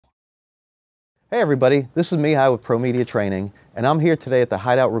Hey everybody, this is Mihai with Pro Media Training, and I'm here today at the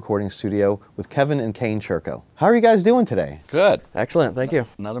Hideout Recording Studio with Kevin and Kane Churko. How are you guys doing today? Good. Excellent, thank you.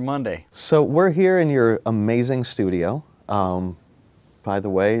 Another Monday. So we're here in your amazing studio. By the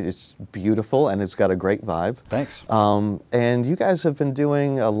way, it's beautiful and it's got a great vibe. Thanks. And you guys have been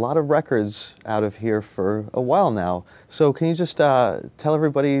doing a lot of records out of here for a while now. So can you just tell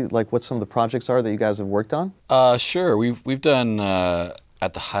everybody like what some of the projects are that you guys have worked on? Sure. We've done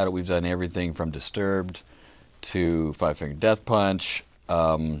at the Hideout. We've done everything from Disturbed to Five Finger Death Punch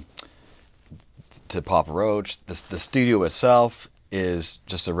to Papa Roach. The studio itself is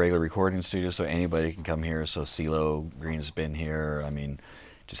just a regular recording studio, so anybody can come here. So CeeLo Green's been here. I mean,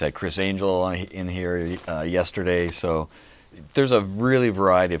 just had Chris Angel in here yesterday. So there's a really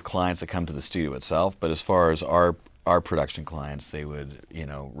variety of clients that come to the studio itself. But as far as our production clients, they would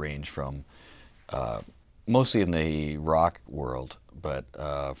range from mostly in the rock world, but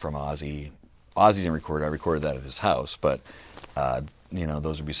from Ozzy. Ozzy didn't record it. I recorded that at his house, but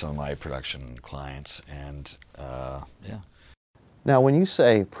those would be some of my production clients, and yeah. Now, when you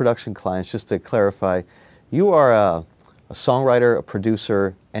say production clients, just to clarify, you are a songwriter, a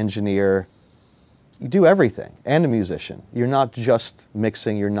producer, engineer. You do everything, and a musician. You're not just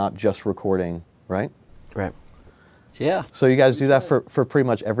mixing, you're not just recording, right? Right. Yeah. So you guys do that for pretty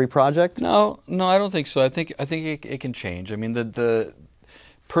much every project? No, I don't think so. I think it can change. I mean,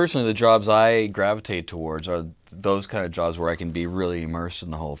 personally, the jobs I gravitate towards are those kind of jobs where I can be really immersed in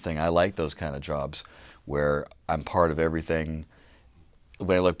the whole thing. I like those kind of jobs where I'm part of everything.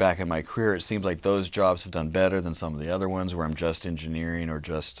 When I look back at my career, it seems like those jobs have done better than some of the other ones where I'm just engineering or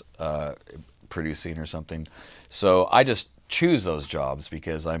just producing or something. So I just choose those jobs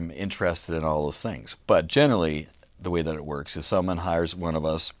because I'm interested in all those things. But generally, the way that it works is someone hires one of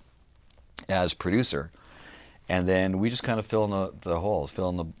us as producer, and then we just kind of fill in the holes, fill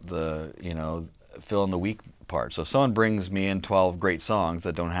in the weak parts. So if someone brings me in 12 great songs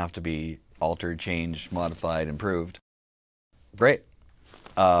that don't have to be altered, changed, modified, improved, great.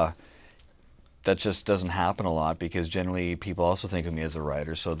 That just doesn't happen a lot because generally people also think of me as a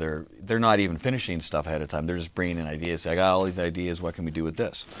writer, so they're not even finishing stuff ahead of time. They're just bringing in ideas. Say, I got all these ideas. What can we do with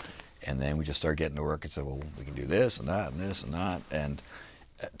this? And then we just start getting to work and say, well, we can do this and that and this and that, and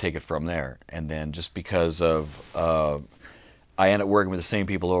take it from there. And then just because of I end up working with the same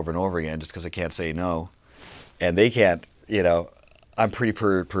people over and over again just because I can't say no, and they can't. I'm pretty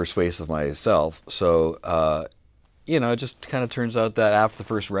persuasive myself, so. It just kind of turns out that after the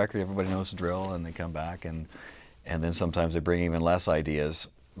first record, everybody knows the drill, and they come back, and then sometimes they bring even less ideas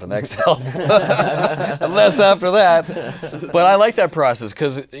the next album, less after that. But I like that process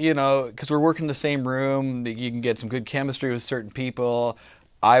because we're working in the same room. You can get some good chemistry with certain people.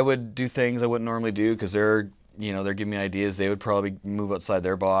 I would do things I wouldn't normally do because they're giving me ideas. They would probably move outside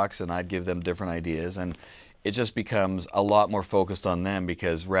their box, and I'd give them different ideas, and it just becomes a lot more focused on them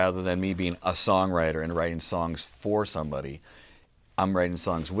because rather than me being a songwriter and writing songs for somebody, I'm writing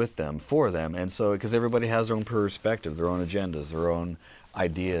songs with them, for them. And so, because everybody has their own perspective, their own agendas, their own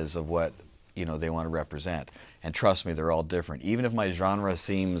ideas of what, they want to represent. And trust me, they're all different. Even if my genre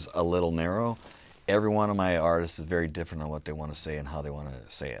seems a little narrow, every one of my artists is very different on what they want to say and how they want to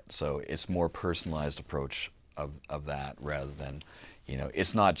say it. So it's more personalized approach of that rather than,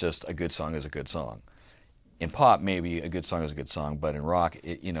 it's not just a good song is a good song. In pop, maybe a good song is a good song, but in rock,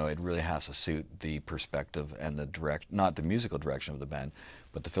 it really has to suit the perspective and not the musical direction of the band,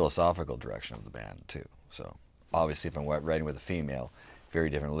 but the philosophical direction of the band too. So obviously, if I'm writing with a female, very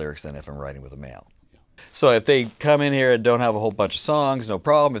different lyrics than if I'm writing with a male. So if they come in here and don't have a whole bunch of songs, no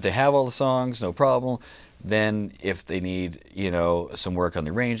problem. If they have all the songs, no problem. Then if they need, some work on the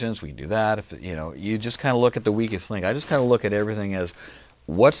arrangements, we can do that. If you just kind of look at the weakest link. I just kind of look at everything as,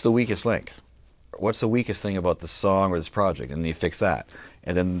 what's the weakest link? What's the weakest thing about this song or this project? And then you fix that.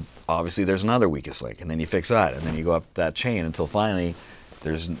 And then obviously there's another weakest link, and then you fix that. And then you go up that chain until finally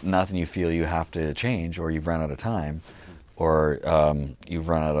there's nothing you feel you have to change, or you've run out of time, or you've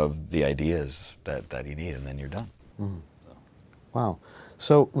run out of the ideas that you need, and then you're done. Mm. Wow.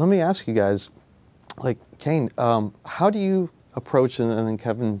 So let me ask you guys, like Kane, how do you approach, and then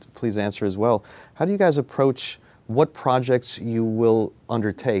Kevin, please answer as well, how do you guys approach what projects you will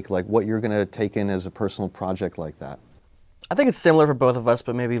undertake, like what you're going to take in as a personal project like that? I think it's similar for both of us,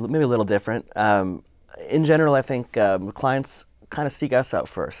 but maybe a little different. In general, I think clients kind of seek us out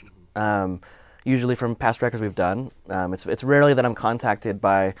first. Usually from past records we've done. It's rarely that I'm contacted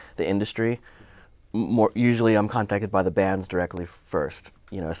by the industry. Usually I'm contacted by the bands directly first.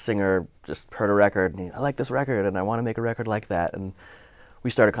 A singer just heard a record, and I like this record, and I want to make a record like that. And we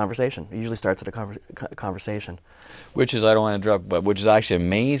start a conversation. It usually starts at a conversation. Which is, I don't want to interrupt, but which is actually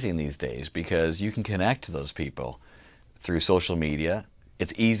amazing these days because you can connect to those people through social media.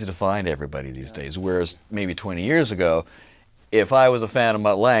 It's easy to find everybody these days, whereas maybe 20 years ago, if I was a fan of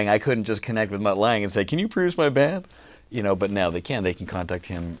Mutt Lange, I couldn't just connect with Mutt Lange and say, "Can you produce my band?" You know, but now they can. They can contact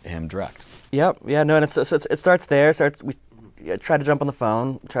him direct. Yep. Yeah. No. And it starts there. We try to jump on the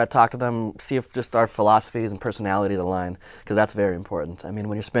phone, try to talk to them, see if just our philosophies and personalities align, because that's very important. I mean,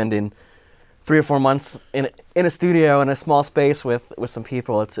 when you're spending 3 or 4 months in a studio in a small space with some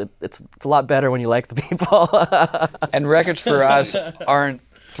people, it's a lot better when you like the people. And records for us aren't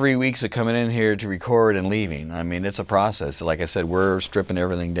 3 weeks of coming in here to record and leaving. I mean, it's a process. Like I said, we're stripping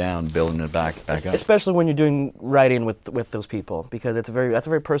everything down, building it back up. Especially when you're doing writing with those people, because that's a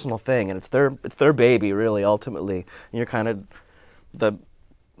very personal thing, and it's their baby, really, ultimately. And you're kind of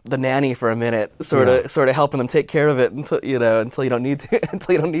the nanny for a minute, sort of helping them take care of it until you don't need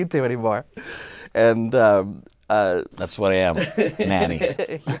to anymore. And that's what I am, nanny.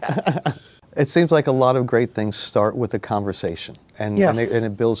 It seems like a lot of great things start with a conversation, and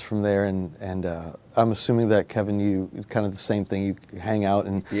it builds from there. And I'm assuming that, Kevin, you kind of the same thing. You hang out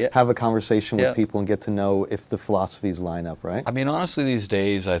and have a conversation with people and get to know if the philosophies line up, right? I mean, honestly, these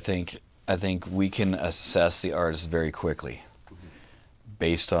days, I think we can assess the artist very quickly,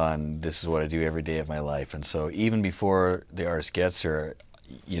 based on this is what I do every day of my life. And so even before the artist gets here,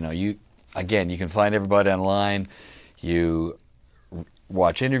 you can find everybody online. You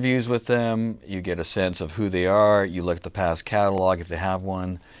watch interviews with them, you get a sense of who they are, you look at the past catalog if they have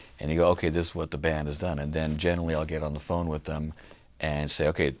one, and you go, okay, this is what the band has done. And then generally I'll get on the phone with them and say,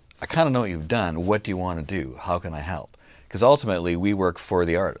 okay, I kind of know what you've done. What do you want to do? How can I help? Because ultimately we work for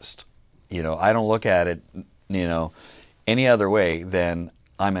the artist. I don't look at it, any other way than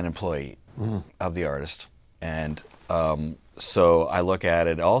I'm an employee of the artist. And so I look at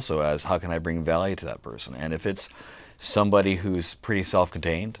it also as how can I bring value to that person? And if it's somebody who's pretty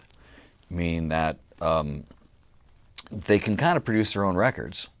self-contained, meaning that they can kind of produce their own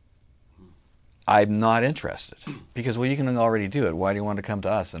records, I'm not interested. Because, well, you can already do it. Why do you want to come to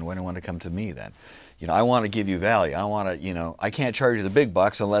us and why do you want to come to me then? I want to give you value. I want to, I can't charge you the big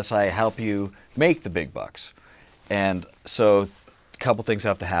bucks unless I help you make the big bucks. And so a couple things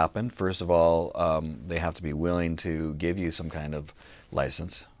have to happen. First of all, they have to be willing to give you some kind of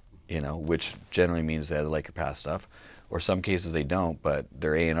license, which generally means they like your past stuff. Or some cases they don't, but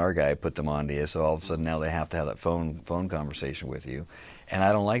their A&R guy put them on to you, so all of a sudden now they have to have that phone conversation with you. And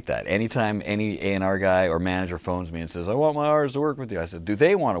I don't like that. Anytime any A&R guy or manager phones me and says, I want my artist to work with you, I said, do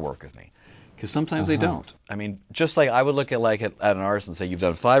they want to work with me? Because sometimes they don't. I mean, just like I would look at an artist and say, you've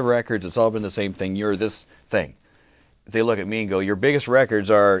done 5 records, it's all been the same thing, you're this thing. They look at me and go, your biggest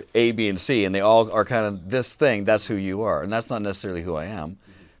records are A, B, and C, and they all are kind of this thing, that's who you are. And that's not necessarily who I am,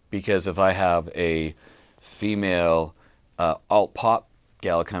 because if I have a female alt pop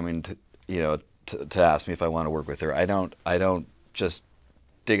gal coming to ask me if I want to work with her, I don't just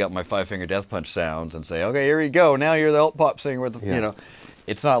dig up my 5-finger death punch sounds and say, okay, here you go, now you're the alt pop singer with the,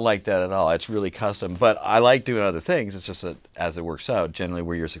 it's not like that at all. It's really custom, but I like doing other things. It's just that as it works out, generally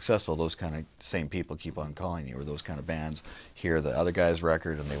where you're successful, those kind of same people keep on calling you, or those kind of bands hear the other guy's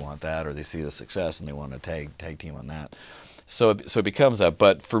record and they want that, or they see the success and they want to tag team on that. So it becomes that.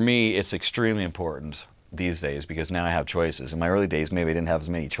 But for me, it's extremely important these days because now I have choices. In my early days, maybe I didn't have as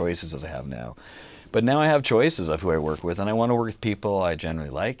many choices as I have now. But now I have choices of who I work with, and I want to work with people I generally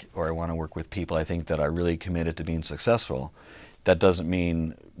like, or I want to work with people I think that are really committed to being successful. That doesn't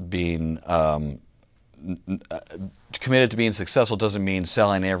mean being committed to being successful doesn't mean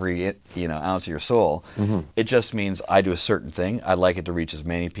selling every ounce of your soul. Mm-hmm. It just means I do a certain thing. I'd like it to reach as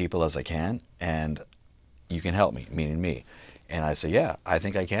many people as I can, and you can help me, meaning me. And I say, yeah, I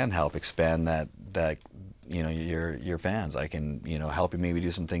think I can help expand that your fans. I can help you maybe do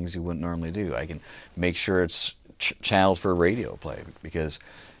some things you wouldn't normally do. I can make sure it's channeled for radio play, because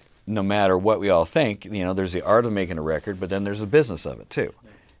no matter what we all think, there's the art of making a record, but then there's the business of it too.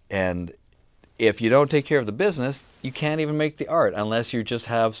 And if you don't take care of the business, you can't even make the art unless you just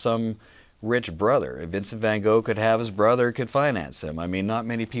have some rich brother. If Vincent van Gogh could have his brother could finance him. I mean, not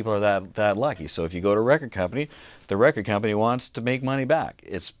many people are that lucky. So if you go to a record company, the record company wants to make money back.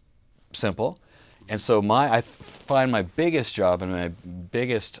 It's simple. And so I find my biggest job and my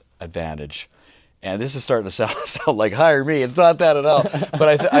biggest advantage, and this is starting to sound like hire me. It's not that at all.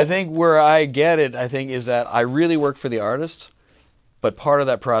 But I think where I get it, is that I really work for the artist, but part of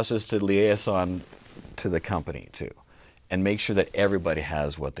that process to liaison to the company too, and make sure that everybody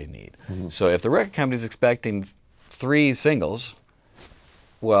has what they need. Mm-hmm. So if the record company is expecting 3 singles,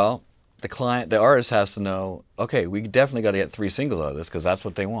 well, the client, the artist has to know, okay, we definitely got to get 3 singles out of this because that's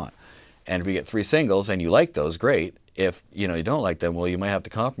what they want. And if we get 3 singles and you like those, great. If you don't like them, well, you might have to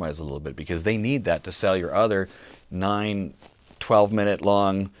compromise a little bit because they need that to sell your other 9, 12-minute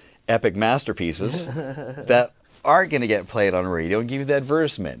long epic masterpieces that are going to get played on radio and give you the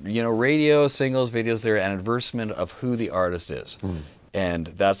advertisement. Radio, singles, videos, they're an advertisement of who the artist is. And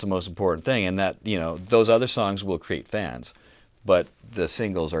that's the most important thing. And that, those other songs will create fans. But the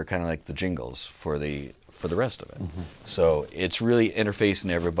singles are kind of like the jingles for the rest of it. So it's really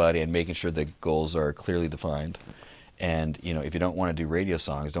interfacing everybody and making sure the goals are clearly defined. And if you don't want to do radio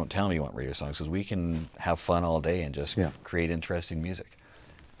songs, don't tell me you want radio songs because we can have fun all day and just create interesting music.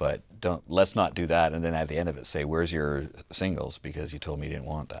 But let's not do that and then at the end of it say, where's your singles because you told me you didn't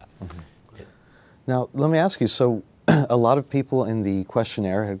want that. Now, let me ask you, so a lot of people in the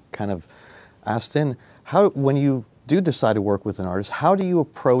questionnaire had kind of asked when you do decide to work with an artist, how do you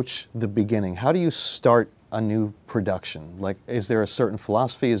approach the beginning? How do you start a new production? Like, is there a certain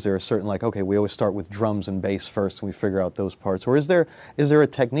philosophy? Is there a certain, okay, we always start with drums and bass first and we figure out those parts? Or is there a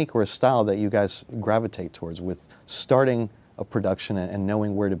technique or a style that you guys gravitate towards with starting a production and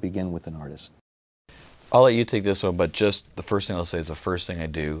knowing where to begin with an artist? I'll let you take this one, but just the first thing I'll say is the first thing I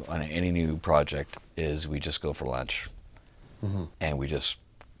do on any new project is we just go for lunch. And we just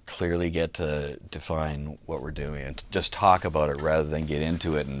clearly get to define what we're doing and just talk about it rather than get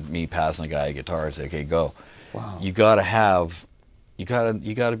into it and me passing a guy a guitar and say, okay, go. Wow. You gotta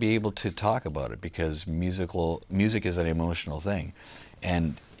be able to talk about it because music is an emotional thing.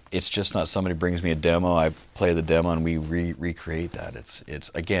 And it's just not somebody brings me a demo, I play the demo and we recreate that.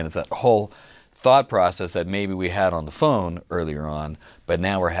 It's that whole thought process that maybe we had on the phone earlier on, but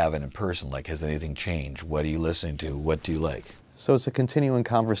now we're having in person. Like, has anything changed? What are you listening to? What do you like? So it's a continuing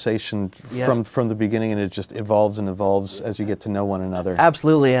conversation from the beginning, and it just evolves and evolves as you get to know one another.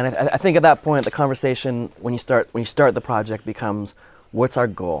 Absolutely, and I think at that point, the conversation when you start the project becomes, what's our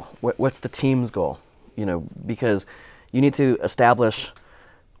goal? What's the team's goal? Because you need to establish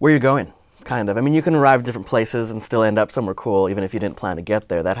where you're going. Kind of. I mean, you can arrive at different places and still end up somewhere cool, even if you didn't plan to get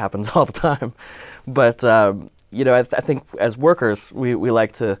there. That happens all the time. But I think as workers, we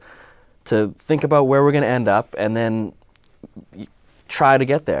like to think about where we're going to end up and then try to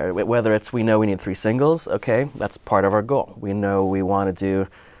get there. Whether it's we know we need 3 singles, okay, that's part of our goal. We know we want to do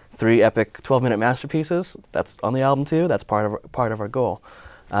 3 epic 12-minute masterpieces. That's on the album too. That's part of our goal.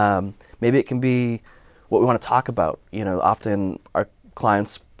 Maybe it can be what we want to talk about. Often our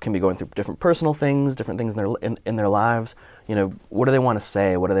clients can be going through different personal things, different things in their lives. What do they want to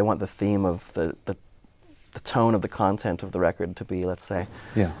say? What do they want the theme of the tone of the content of the record to be? Let's say.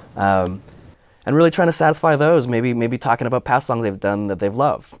 Yeah. And really trying to satisfy those. Maybe talking about past songs they've done that they've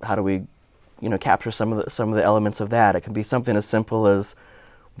loved. How do we, capture some of the elements of that? It can be something as simple as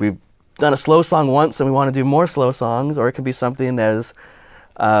we've done a slow song once and we want to do more slow songs, or it can be something as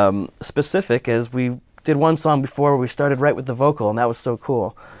specific as we did one song before where we started right with the vocal, and that was so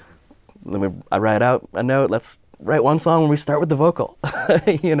cool. I write out a note, let's write one song when we start with the vocal,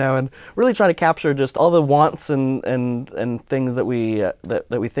 and really try to capture just all the wants and things that we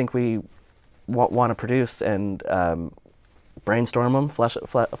think we want to produce, and brainstorm them, flesh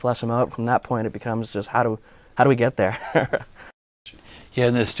them out. From that point, it becomes just how do we get there? Yeah,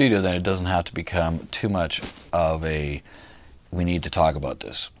 in the studio, then it doesn't have to become too much of a we need to talk about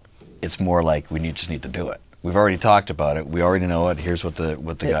this. It's more like we just need to do it. We've already talked about it. We already know it. Here's what the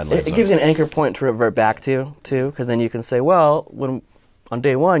guidelines are. It gives you an anchor point to revert back to, too, because then you can say, well, when on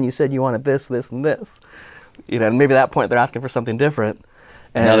day one you said you wanted this, this, and this. And maybe at that point they're asking for something different.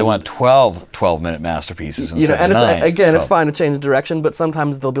 And now they want 12-minute masterpieces instead and of 9. Again, it's fine to change direction, but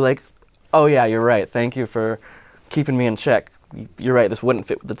sometimes they'll be like, oh yeah, you're right. Thank you for keeping me in check. You're right, this wouldn't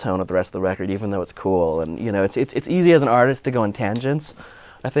fit with the tone of the rest of the record, even though it's cool. And it's easy as an artist to go in tangents.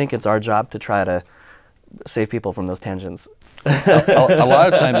 I think it's our job to try to save people from those tangents. A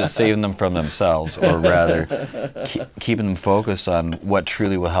lot of times it's saving them from themselves, or rather keeping them focused on what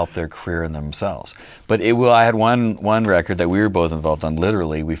truly will help their career in themselves. But I had one record that we were both involved on.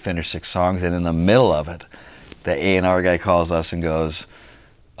 Literally, we finished 6 songs, and in the middle of it, the A&R guy calls us and goes,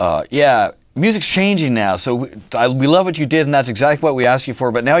 yeah, music's changing now, so we love what you did, and that's exactly what we asked you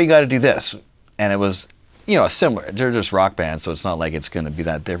for, but now you got to do this. And it was similar. They're just rock bands, so it's not like it's going to be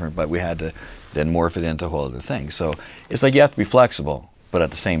that different, but we had to then morph it into a whole other thing. So it's like you have to be flexible, but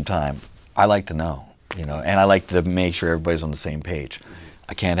at the same time, I like to know, and I like to make sure everybody's on the same page.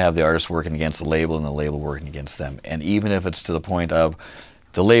 I can't have the artist working against the label and the label working against them. And even if it's to the point of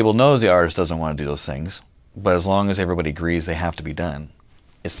the label knows the artist doesn't want to do those things, but as long as everybody agrees they have to be done,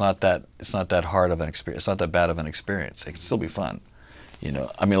 it's not that hard of an experience. It's not that bad of an experience. It can still be fun. You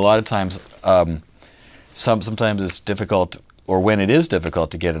know, I mean, a lot of times, sometimes it's difficult, or when it is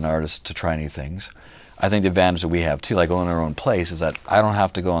difficult to get an artist to try new things. I think the advantage that we have too, like owning our own place, is that I don't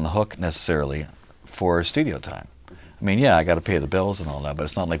have to go on the hook necessarily for studio time. I mean, yeah, I got to pay the bills and all that, but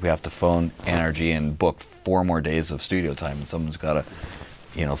it's not like we have to phone NRG and book 4 more days of studio time, and someone's got to,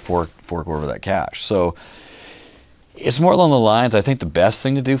 you know, fork over that cash. So it's more along the lines, I think the best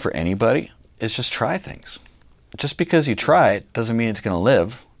thing to do for anybody is just try things. Just because you try it doesn't mean it's going to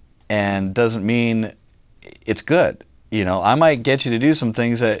live, and doesn't mean it's good. You know, I might get you to do some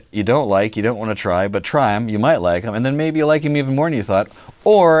things that you don't like, you don't want to try, but try them, you might like them, and then maybe you like them even more than you thought.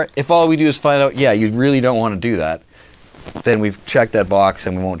 Or if all we do is find out, yeah, you really don't want to do that, then we've checked that box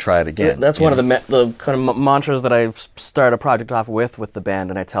and we won't try it again. That's one of the kind of mantras that I start a project off with the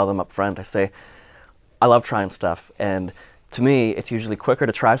band, and I tell them up front, I say, I love trying stuff, and to me, it's usually quicker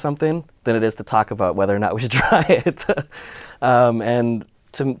to try something than it is to talk about whether or not we should try it. And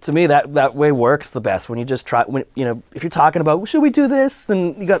to me, that way works the best. When you just try, when, you know, if you're talking about, well, should we do this?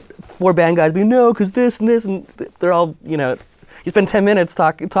 And you got 4 band guys being, no, because this and this, and they're all, you know, you spend 10 minutes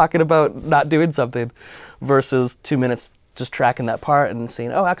talking about not doing something versus 2 minutes just tracking that part and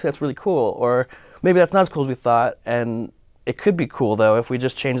saying, oh, actually, that's really cool. Or maybe that's not as cool as we thought, and it could be cool, though, if we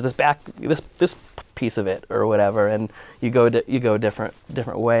just change this piece of it or whatever, and you go a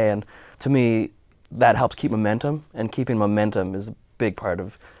different way. And to me, that helps keep momentum, and keeping momentum is a big part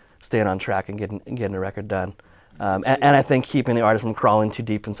of staying on track and getting a record done. And I think keeping the artist from crawling too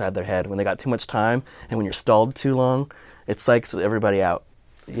deep inside their head when they got too much time, and when you're stalled too long, it psychs everybody out.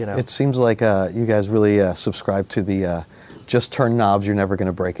 You know? It seems like you guys really subscribe to the just turn knobs, you're never going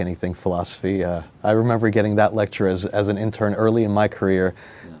to break anything philosophy. I remember getting that lecture as an intern early in my career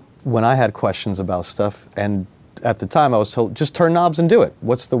when I had questions about stuff, and at the time I was told, just turn knobs and do it.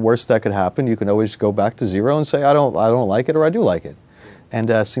 What's the worst that could happen? You can always go back to zero and say, I don't like it, or I do like it. And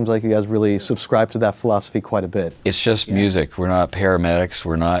it seems like you guys really subscribe to that philosophy quite a bit. It's just music. We're not paramedics.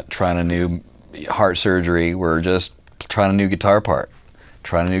 We're not trying a new heart surgery. We're just trying a new guitar part,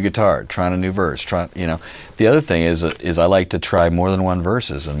 trying a new guitar, trying a new verse. You know, the other thing is I like to try more than one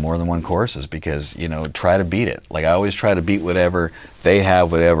verses and more than one choruses, because, you know, try to beat it. Like I always try to beat whatever they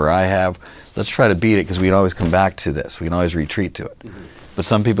have, whatever I have. Let's try to beat it, because we can always come back to this. We can always retreat to it. Mm-hmm. But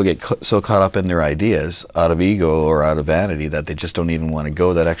some people get so caught up in their ideas out of ego or out of vanity that they just don't even want to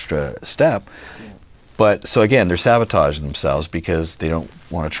go that extra step. But so again, they're sabotaging themselves because they don't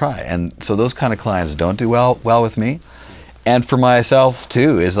want to try. And so those kind of clients don't do well with me. And for myself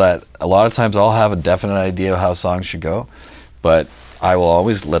too, is that a lot of times I'll have a definite idea of how songs should go, but I will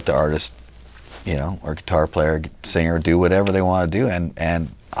always let the artist, you know, or guitar player, singer, do whatever they want to do,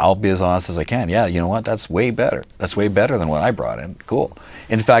 and I'll be as honest as I can. Yeah, you know what, that's way better. That's way better than what I brought in. Cool.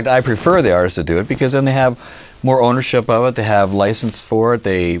 In fact, I prefer the artist to do it, because then they have more ownership of it, they have license for it,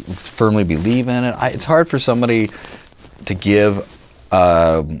 they firmly believe in it. It's hard for somebody to give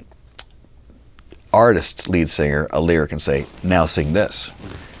artist lead singer a lyric and say, now sing this.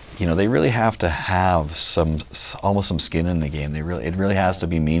 You know, they really have to have almost some skin in the game. It really has to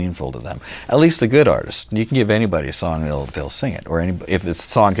be meaningful to them. At least the good artists. You can give anybody a song, they'll sing it. Or if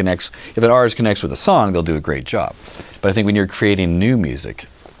an artist connects with a song, they'll do a great job. But I think when you're creating new music,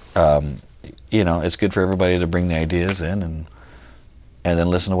 you know, it's good for everybody to bring the ideas in and then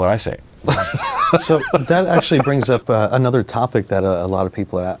listen to what I say. So that actually brings up another topic that a lot of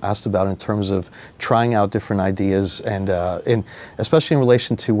people asked about in terms of trying out different ideas, and especially in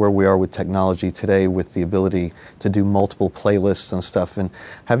relation to where we are with technology today, with the ability to do multiple playlists and stuff. And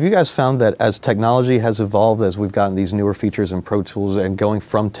have you guys found that as technology has evolved, as we've gotten these newer features in Pro Tools, and going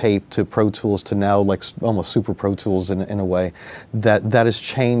from tape to Pro Tools to now like almost Super Pro Tools in a way, that has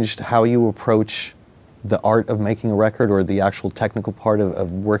changed how you approach the art of making a record, or the actual technical part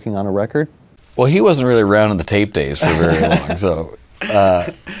of working on a record? Well, he wasn't really around in the tape days for very long, so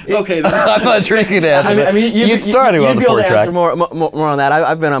okay. I'm not drinking that. I mean, you started on the 4-track. You'd be able to answer more on that.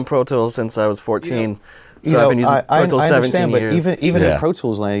 I've been on Pro Tools since I was 14. So I've been using Pro Tools 17 years. But even in Pro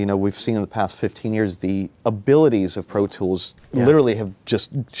Tools land, you know, we've seen in the past 15 years the abilities of Pro Tools literally have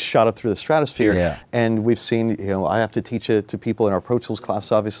just shot up through the stratosphere. Yeah. And we've seen, you know, I have to teach it to people in our Pro Tools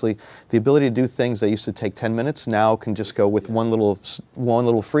class, obviously. The ability to do things that used to take 10 minutes now can just go with one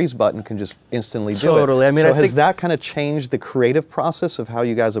little freeze button, can just instantly do it. Totally. I mean, so has that kind of changed the creative process of how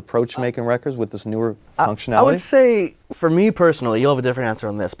you guys approach making records with this newer functionality? I would say, for me personally, you'll have a different answer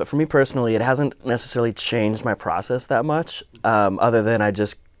on this, but for me personally, it hasn't necessarily changed my process that much, other than I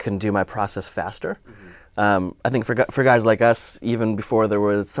just can do my process faster. I think for guys like us, even before there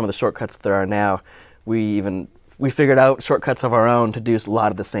were some of the shortcuts that there are now, we figured out shortcuts of our own to do a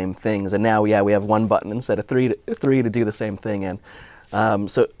lot of the same things, and now we have one button instead of three to do the same thing. And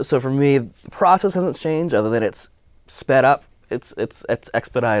So for me, the process hasn't changed other than it's sped up, it's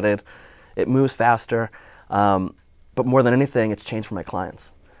expedited, it moves faster. But more than anything, it's changed for my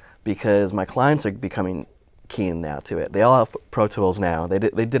clients, because my clients are becoming keen now to it. They all have Pro Tools now. They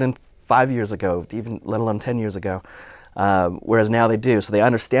didn't 5 years ago, even let alone 10 years ago. Whereas now they do, so they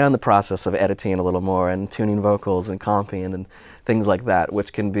understand the process of editing a little more and tuning vocals and comping and things like that,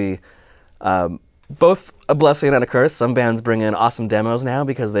 which can be both a blessing and a curse. Some bands bring in awesome demos now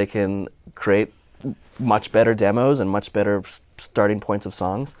because they can create much better demos and much better starting points of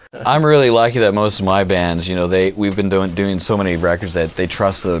songs. I'm really lucky that most of my bands, you know, we've been doing so many records that they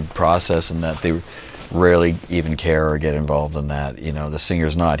trust the process and that they rarely even care or get involved in that. You know, the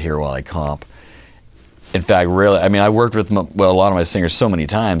singer's not here while I comp. In fact, really, I mean, I worked with a lot of my singers so many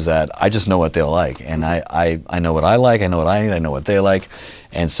times that I just know what they'll like, and I know what I like, I know what I need, I know what they like,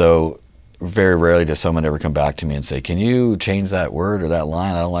 and so very rarely does someone ever come back to me and say, "Can you change that word or that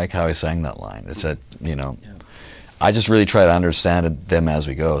line? I don't like how I sang that line." It's that, you know, I just really try to understand them as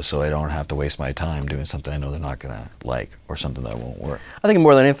we go, so I don't have to waste my time doing something I know they're not gonna like or something that won't work. I think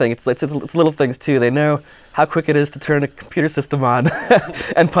more than anything, it's little things too. They know how quick it is to turn a computer system on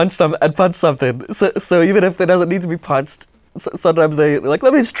and punch something. So even if it doesn't need to be punched, sometimes they're like,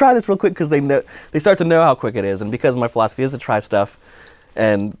 "Let me just try this real quick," because they start to know how quick it is. And because my philosophy is to try stuff,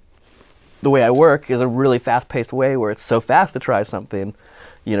 and the way I work is a really fast-paced way where it's so fast to try something,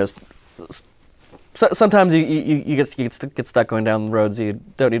 you know. Sometimes you get stuck going down roads you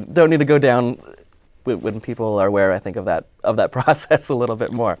don't need to go down when people are aware, I think, of that process a little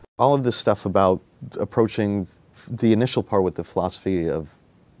bit more. All of this stuff about approaching the initial part with the philosophy of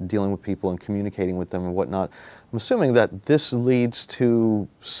dealing with people and communicating with them and whatnot, I'm assuming that this leads to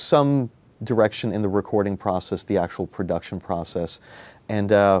some direction in the recording process, the actual production process.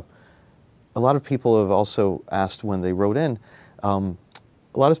 And a lot of people have also asked when they wrote in,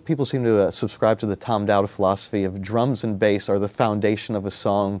 a lot of people seem to subscribe to the Tom Dowd philosophy of drums and bass are the foundation of a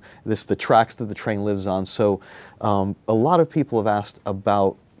song, the tracks that the train lives on. So a lot of people have asked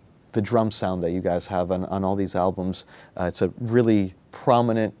about the drum sound that you guys have on all these albums. It's a really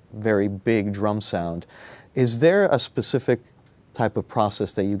prominent, very big drum sound. Is there a specific type of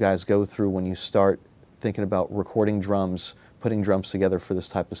process that you guys go through when you start thinking about recording drums, putting drums together for this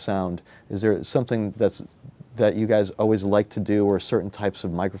type of sound? Is there something that you guys always like to do, or certain types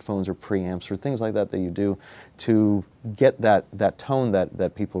of microphones or preamps or things like that you do to get that tone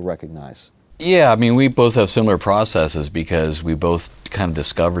that people recognize? Yeah, I mean, we both have similar processes because we both kind of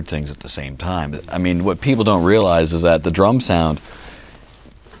discovered things at the same time. I mean, what people don't realize is that the drum sound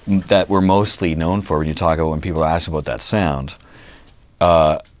that we're mostly known for, when you talk about when people ask about that sound,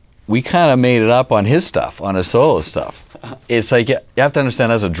 we kind of made it up on his stuff, on his solo stuff. It's like, you have to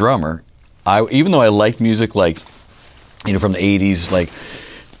understand, as a drummer, even though I liked music like, you know, from the 80s, like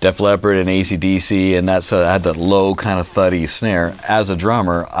Def Leppard and AC/DC, and that's had that low kind of thuddy snare. As a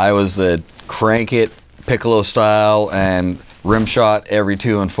drummer, I was the crank it piccolo style and rim shot every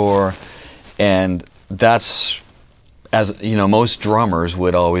 2 and 4, and that's, as you know, most drummers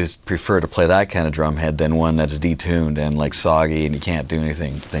would always prefer to play that kind of drum head than one that's detuned and like soggy and you can't do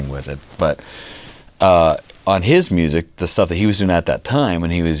anything with it. But on his music, the stuff that he was doing at that time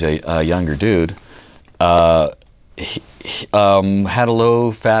when he was a younger dude, he had a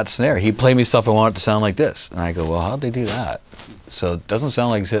low fat snare. He'd play me stuff I want it to sound like this, and I go, "Well, how'd they do that?" So it doesn't sound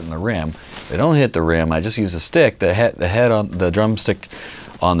like it's hitting the rim. They don't hit the rim. I just use the stick, the head on the drumstick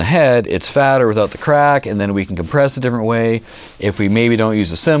on the head. It's fatter without the crack, and then we can compress a different way. If we maybe don't use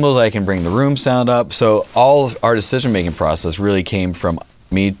the cymbals, I can bring the room sound up. So all our decision-making process really came from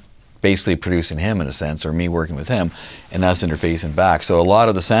me basically producing him, in a sense, or me working with him, and us interfacing back. So a lot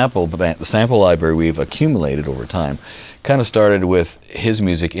of the sample library we've accumulated over time kind of started with his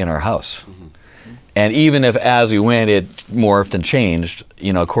music in our house. Mm-hmm. And even if as we went it morphed and changed,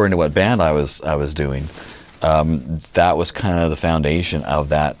 you know, according to what band I was doing, that was kind of the foundation of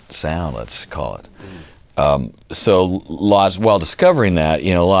that sound, let's call it. So while discovering that,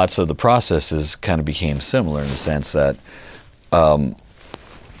 you know, lots of the processes kind of became similar in the sense that,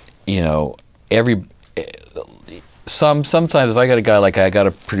 you know, sometimes if I got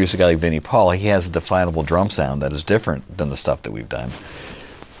to produce a guy like Vinnie Paul, he has a definable drum sound that is different than the stuff that we've done.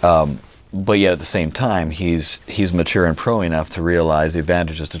 But yet at the same time, he's mature and pro enough to realize the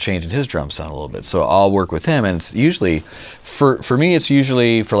advantages to changing his drum sound a little bit. So I'll work with him, and it's usually, for me, it's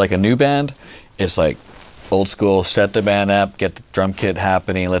usually for like a new band, it's like old school, set the band up, get the drum kit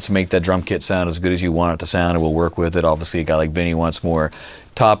happening, let's make that drum kit sound as good as you want it to sound, and we'll work with it. Obviously, a guy like Vinny wants more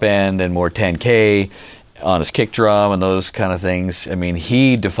top end and more 10K. on his kick drum and those kind of things. I mean,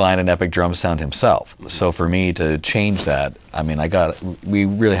 he defined an epic drum sound himself. So for me to change that, I mean, we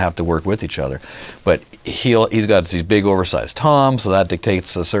really have to work with each other. But he's got these big oversized toms, so that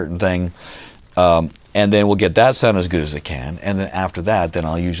dictates a certain thing. And then we'll get that sound as good as it can. And then after that, then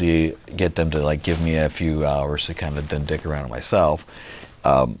I'll usually get them to like give me a few hours to kind of then dick around it myself.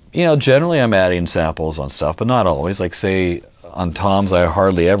 You know, generally I'm adding samples on stuff, but not always. Like say on toms, I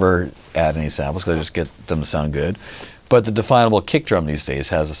hardly ever add any samples because I just get them to sound good. But the definable kick drum these days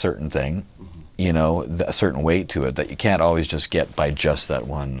has a certain thing, you know, a certain weight to it that you can't always just get by just that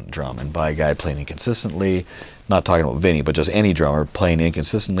one drum. And by a guy playing inconsistently, not talking about Vinny, but just any drummer playing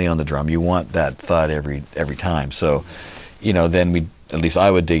inconsistently on the drum, you want that thud every time. So, you know, then at least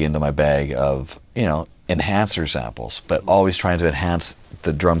I would dig into my bag of, you know, enhancer samples, but always trying to enhance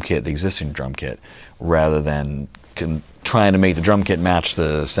the drum kit, the existing drum kit, rather than trying to make the drum kit match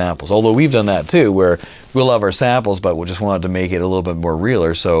the samples. Although we've done that too, where we'll love our samples, but we just wanted to make it a little bit more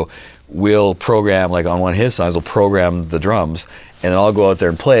realer. So we'll program, like on one of his songs, we'll program the drums, and then I'll go out there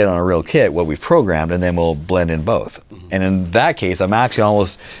and play it on a real kit, what we've programmed, and then we'll blend in both. And in that case, I'm actually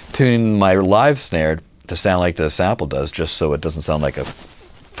almost tuning my live snare to sound like the sample does, just so it doesn't sound like a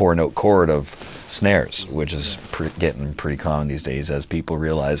 4-note chord of snares, which is getting pretty common these days as people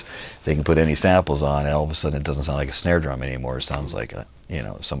realize they can put any samples on, and all of a sudden it doesn't sound like a snare drum anymore. It sounds like you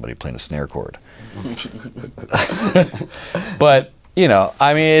know, somebody playing a snare chord. But you know,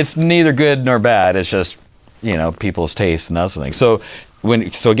 I mean, it's neither good nor bad. It's just, you know, people's taste and that sort of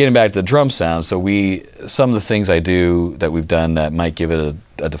thing. So getting back to the drum sound, so some of the things I do that we've done that might give it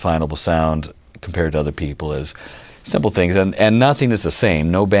a definable sound compared to other people is simple things, and nothing is the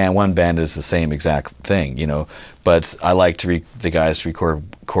same. One band is the same exact thing, you know. But I like the guys to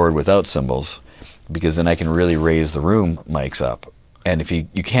record without cymbals, because then I can really raise the room mics up. And if you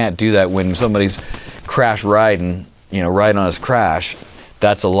can't do that when somebody's crash riding, you know, riding on his crash,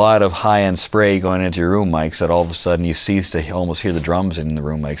 that's a lot of high-end spray going into your room mics that all of a sudden you cease to almost hear the drums in the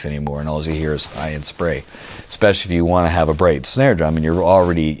room mics anymore, and all you hear is high-end spray. Especially if you want to have a bright snare drum and you're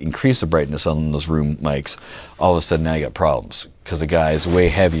already increased the brightness on those room mics, all of a sudden now you got problems because the guy is way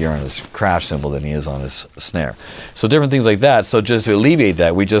heavier on his crash cymbal than he is on his snare. So different things like that. So just to alleviate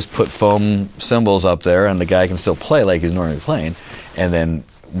that, we just put foam cymbals up there, and the guy can still play like he's normally playing, and then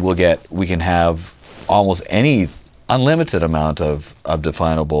we can have almost any unlimited amount of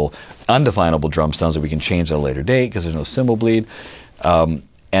undefinable drum sounds that we can change at a later date because there's no cymbal bleed, and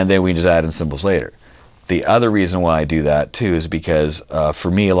then we just add in cymbals later. The other reason why I do that too is because for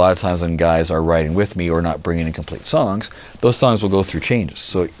me, a lot of times when guys are writing with me or not bringing in complete songs, those songs will go through changes.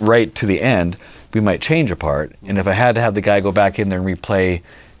 So right to the end, we might change a part, and if I had to have the guy go back in there and replay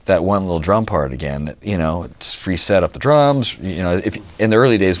that one little drum part again, you know, it's reset up the drums. You know, if in the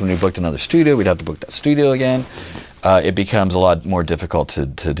early days when we booked another studio, we'd have to book that studio again. It becomes a lot more difficult to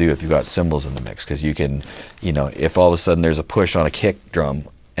do if you've got cymbals in the mix, because you can, you know, if all of a sudden there's a push on a kick drum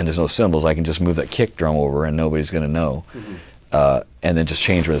and there's no cymbals, I can just move that kick drum over and nobody's going to know, and then just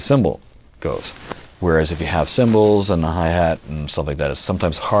change where the cymbal goes. Whereas if you have cymbals and a hi-hat and stuff like that, it's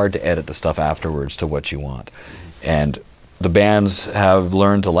sometimes hard to edit the stuff afterwards to what you want. And the bands have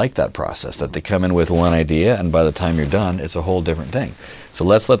learned to like that process, that they come in with one idea and by the time you're done, it's a whole different thing. So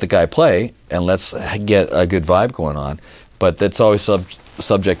let's let the guy play and let's get a good vibe going on, but that's always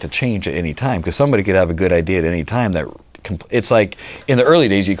subject to change at any time, because somebody could have a good idea at any time that it's like in the early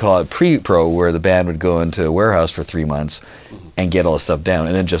days you call it pre-pro, where the band would go into a warehouse for 3 months and get all the stuff down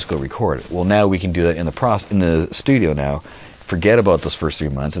and then just go record it. Well, now we can do that in the studio now. Forget about those first 3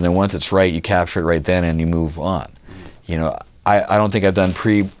 months, and then once it's right, you capture it right then and you move on. You know, I don't think I've done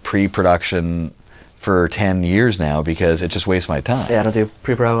pre-production for 10 years now because it just wastes my time. Yeah, I don't do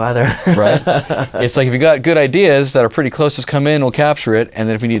pre-pro either. Right? It's like if you got good ideas that are pretty close, just come in, we'll capture it, and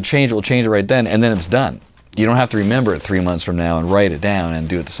then if we need to change it, we'll change it right then, and then it's done. You don't have to remember it 3 months from now and write it down and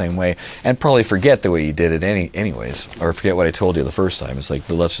do it the same way, and probably forget the way you did it anyways, or forget what I told you the first time. It's like,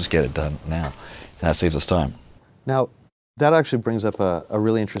 well, let's just get it done now, and that saves us time. Now, that actually brings up a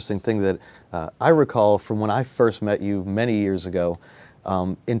really interesting thing that I recall from when I first met you many years ago.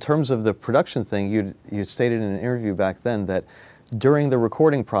 In terms of the production thing, you stated in an interview back then that during the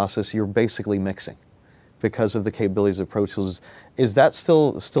recording process, you're basically mixing because of the capabilities of Pro Tools. Is that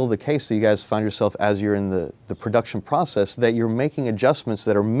still the case, that you guys find yourself, as you're in the production process, that you're making adjustments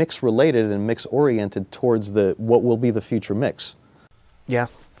that are mix related and mix oriented towards what will be the future mix? Yeah,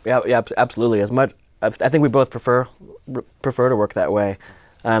 absolutely. I think we both prefer to work that way.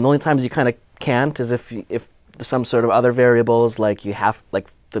 The only times you kind of can't is if there's some sort of other variables, like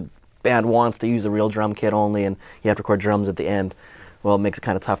the band wants to use a real drum kit only and you have to record drums at the end. Well, it makes it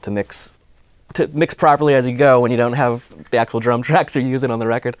kind of tough to mix to mix properly as you go when you don't have the actual drum tracks you're using on the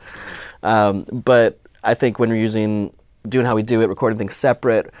record. But I think when we're doing how we do it, recording things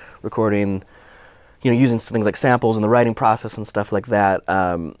separate, recording, using things like samples in the writing process and stuff like that,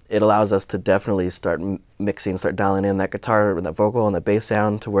 it allows us to definitely start mixing, start dialing in that guitar and that vocal and that bass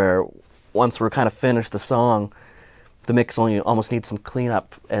sound to where once we're kind of finished the song, the mix only almost needs some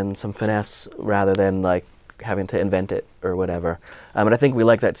cleanup and some finesse rather than like having to invent it or whatever. And I think we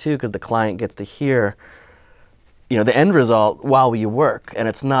like that too because the client gets to hear the end result while you work, and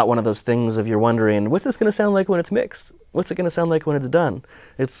it's not one of those things of you're wondering, what's this going to sound like when it's mixed? What's it going to sound like when it's done?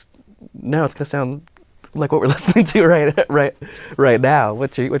 It's going to sound like what we're listening to right now.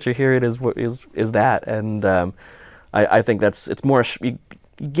 What you're hearing is that, and I think it's more you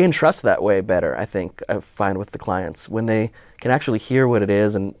gain trust that way better. I think I find with the clients when they can actually hear what it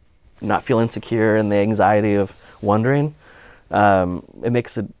is and not feel insecure and the anxiety of wondering, it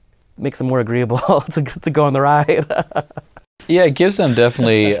makes them more agreeable to go on the ride. Yeah, it gives them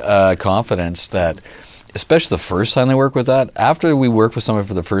definitely confidence that, especially the first time they work with that. After we work with someone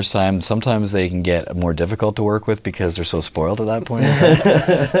for the first time, sometimes they can get more difficult to work with because they're so spoiled at that point in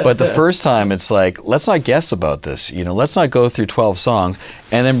time. But the first time, it's like, let's not guess about this. Let's not go through 12 songs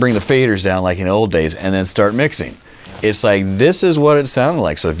and then bring the faders down like in the old days and then start mixing. It's like, this is what it sounded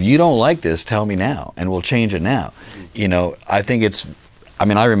like. So if you don't like this, tell me now, and we'll change it now. I think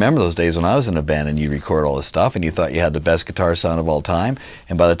I remember those days when I was in a band and you record all this stuff and you thought you had the best guitar sound of all time,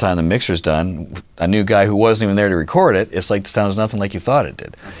 and by the time the mixer's done, a new guy who wasn't even there to record it, it's like it sounds nothing like you thought it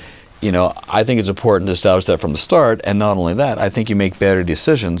did. I think it's important to establish that from the start, and not only that, I think you make better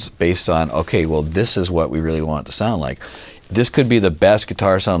decisions based on, okay, well, this is what we really want it to sound like. This could be the best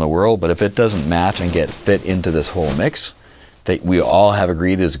guitar sound in the world, but if it doesn't match and get fit into this whole mix that we all have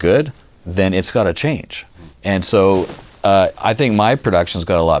agreed is good, then it's got to change. And so I think my productions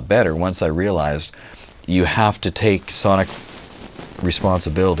got a lot better once I realized you have to take sonic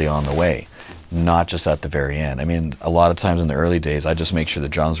responsibility on the way, not just at the very end. A lot of times in the early days, I just make sure the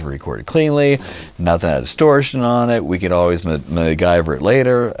drums were recorded cleanly, nothing had distortion on it. We could always MacGyver it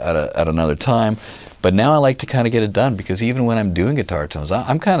later at another time. But now I like to kind of get it done because even when I'm doing guitar tones,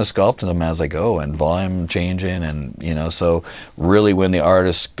 I'm kind of sculpting them as I go and volume changing, and so really when the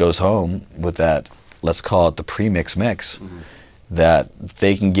artist goes home with that, let's call it the pre-mix mix, that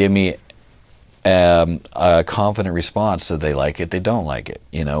they can give me a confident response that they like it, they don't like it.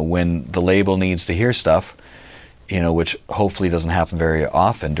 When the label needs to hear stuff, which hopefully doesn't happen very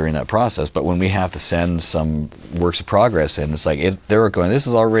often during that process, but when we have to send some works of progress in, it's like they're going, this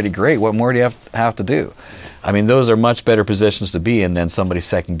is already great, what more do you have to do? Those are much better positions to be in than somebody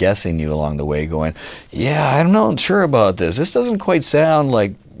second guessing you along the way going, yeah, I'm not sure about this. This doesn't quite sound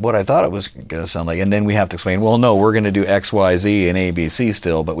like what I thought it was going to sound like. And then we have to explain, well, no, we're going to do X, Y, Z and A, B, C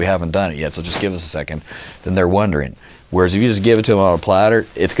still, but we haven't done it yet, so just give us a second. Then they're wondering. Whereas if you just give it to them on a platter,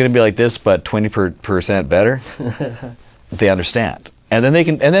 it's going to be like this, but 20% better. They understand. And then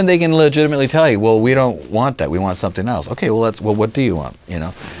they can legitimately tell you, well, we don't want that. We want something else. Okay, well, what do you want?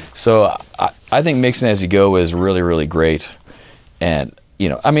 So I think mixing as you go is really, really great. And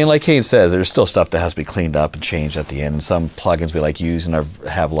like Kane says, there's still stuff that has to be cleaned up and changed at the end. And some plugins we like using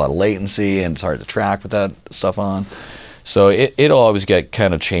have a lot of latency, and it's hard to track with that stuff on. So it'll always get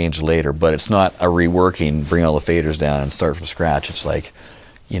kind of changed later, but it's not a reworking, bring all the faders down and start from scratch. It's like,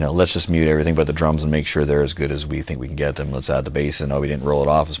 let's just mute everything but the drums and make sure they're as good as we think we can get them. Let's add the bass in. Oh, we didn't roll it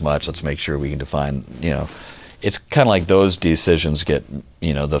off as much. Let's make sure we can define, It's kind of like those decisions get,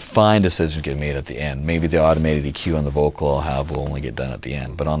 the fine decisions get made at the end. Maybe the automated EQ on the vocal will only get done at the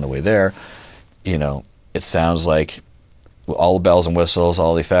end. But on the way there, it sounds like all the bells and whistles,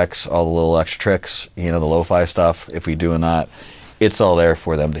 all the effects, all the little extra tricks, the lo-fi stuff, if we do that, it's all there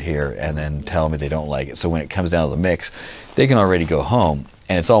for them to hear and then tell me they don't like it. So when it comes down to the mix, they can already go home.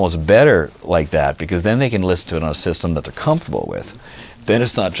 And it's almost better like that because then they can listen to it on a system that they're comfortable with. Then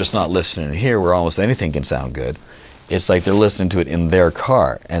it's not just not listening here where almost anything can sound good. It's like they're listening to it in their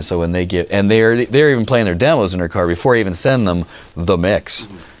car. And so when they they're even playing their demos in their car before I even send them the mix.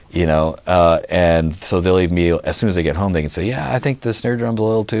 And so they'll even be, as soon as they get home, they can say, yeah, I think the snare drum's a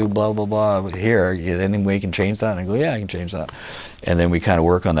little too blah, blah, blah here. Any way you can change that? And I go, yeah, I can change that. And then we kind of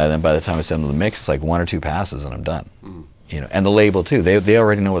work on that. And then by the time I send them the mix, it's like 1 or 2 passes and I'm done. And the label too, they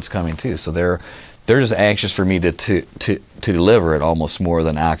already know what's coming too. So they're just anxious for me to deliver it almost more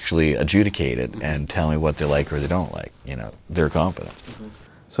than actually adjudicate it and tell me what they like or they don't like. They're confident.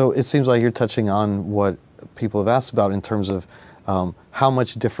 So it seems like you're touching on what people have asked about in terms of how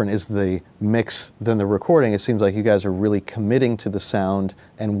much different is the mix than the recording. It seems like you guys are really committing to the sound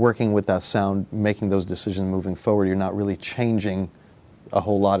and working with that sound, making those decisions moving forward. You're not really changing a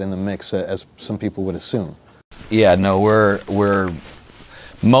whole lot in the mix as some people would assume. Yeah, no, we're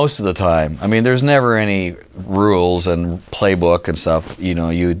most of the time. I mean, there's never any rules and playbook and stuff. You know,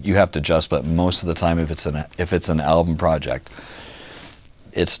 you have to adjust, but most of the time, if it's an album project,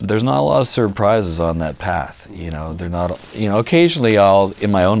 there's not a lot of surprises on that path. You know, they're not. You know, occasionally I'll in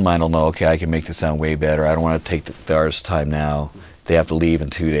my own mind I'll know, okay, I can make this sound way better. I don't want to take the artist's time now. They have to leave in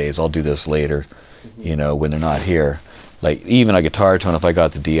 2 days. I'll do this later. You know, when they're not here. Like even a guitar tone, if I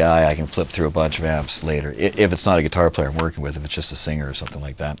got the DI, I can flip through a bunch of amps later. If it's not a guitar player I'm working with, if it's just a singer or something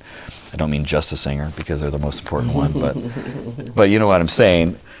like that. I don't mean just a singer because they're the most important one, but you know what I'm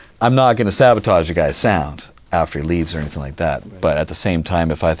saying. I'm not going to sabotage a guy's sound after he leaves or anything like that. Right. But at the same time,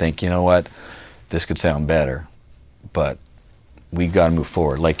 if I think, you know what, this could sound better, but we got to move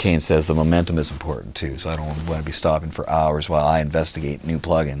forward. Like Kane says, the momentum is important too. So I don't want to be stopping for hours while I investigate new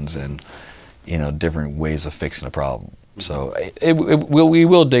plugins and different ways of fixing a problem. So we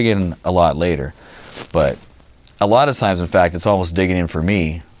will dig in a lot later, but a lot of times, in fact, it's almost digging in for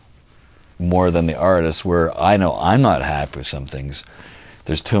me more than the artist, where I know I'm not happy with some things.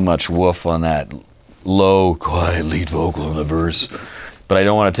 There's too much woof on that low, quiet lead vocal in the verse, but I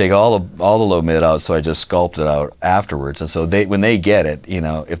don't want to take all the low mid out, so I just sculpt it out afterwards. And so when they get it,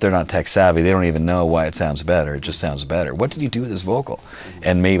 if they're not tech savvy, they don't even know why it sounds better. It just sounds better. What did you do with this vocal?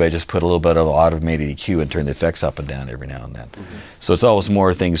 And maybe I just put a little bit of automated EQ and turn the effects up and down every now and then. So it's always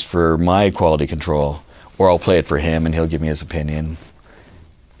more things for my quality control, or I'll play it for him and he'll give me his opinion,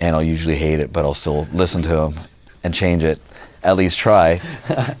 and I'll usually hate it, but I'll still listen to him and change it. At least try.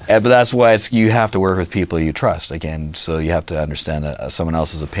 But that's why you have to work with people you trust, again, so you have to understand that someone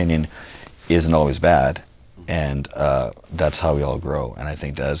else's opinion isn't always bad, and that's how we all grow. And I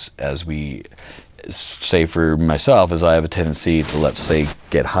think as we, say for myself, as I have a tendency to, let's say,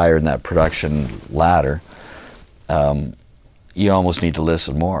 get higher in that production ladder, you almost need to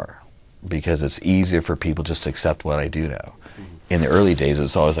listen more, because it's easier for people just to accept what I do now. In the early days,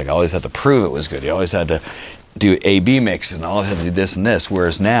 it's always like I always had to prove it was good. You always had to do A/B mix and I always had to do this and this.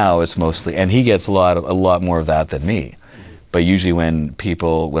 Whereas now it's mostly, and he gets a lot more of that than me. But usually when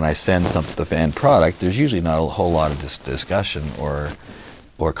I send the end product, there's usually not a whole lot of discussion or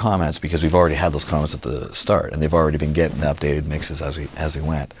comments, because we've already had those comments at the start, and they've already been getting updated mixes as we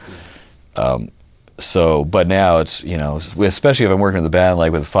went. But now it's, especially if I'm working with a band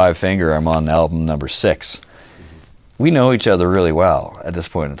like with Five Finger, I'm on album number 6. We know each other really well at this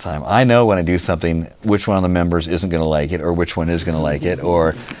point in time. I know when I do something, which one of the members isn't going to like it, or which one is going to like it,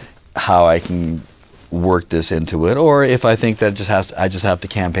 or how I can work this into it, or if I think that I just have to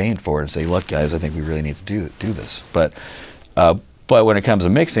campaign for it and say, look, guys, I think we really need to do this. But when it comes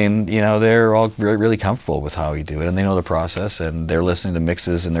to mixing, they're all really comfortable with how we do it, and they know the process, and they're listening to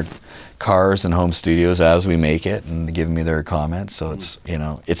mixes in their cars and home studios as we make it, and giving me their comments. So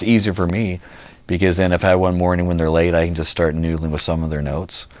it's easier for me. Because then if I have one morning when they're late, I can just start noodling with some of their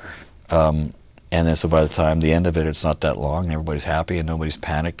notes. And then so by the time the end of it, it's not that long, and everybody's happy and nobody's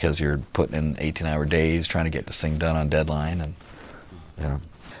panicked because you're putting in 18-hour days trying to get this thing done on deadline. And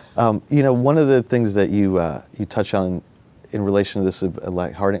one of the things that you touch on in relation to this,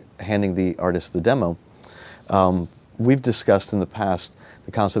 like handing the artist the demo, we've discussed in the past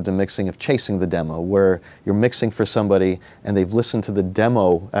the concept of mixing, of chasing the demo, where you're mixing for somebody and they've listened to the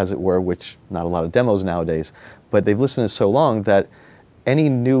demo, as it were, which not a lot of demos nowadays, but they've listened to it so long that any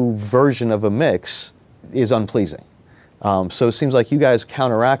new version of a mix is unpleasing. So it seems like you guys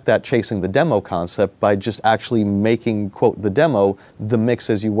counteract that chasing the demo concept by just actually making, quote, the demo, the mix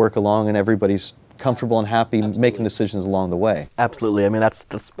as you work along, and everybody's comfortable and happy. Absolutely. Making decisions along the way. Absolutely. I mean, that's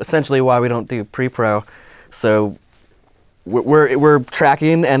essentially why we don't do pre-pro. So we're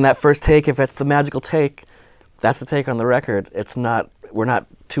tracking, and that first take, if it's the magical take, that's the take on the record. We're not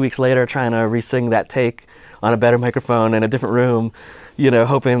 2 weeks later trying to re-sing that take on a better microphone in a different room,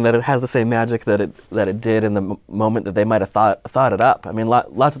 hoping that it has the same magic that it did in the moment that they might have thought it up. I mean,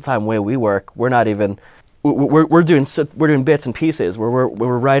 lots of the time, the way we work, we're not even we're doing bits and pieces.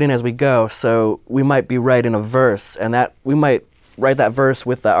 We're writing as we go. So we might be writing a verse, and that we might write that verse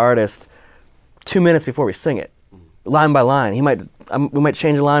with the artist 2 minutes before we sing it. Line by line. We might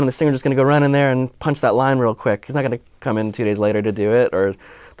change a line, and the singer's just going to go run in there and punch that line real quick. He's not going to come in 2 days later to do it, or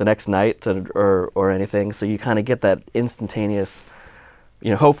the next night, or anything. So you kind of get that instantaneous,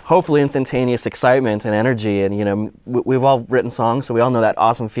 hopefully instantaneous excitement and energy. And we've all written songs, so we all know that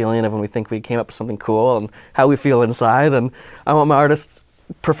awesome feeling of when we think we came up with something cool and how we feel inside. And I want my artists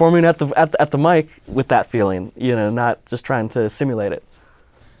performing at the mic with that feeling, not just trying to simulate it.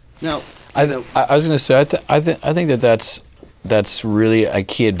 Now, I was going to say, I think that's that's really a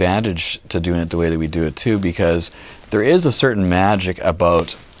key advantage to doing it the way that we do it too, because there is a certain magic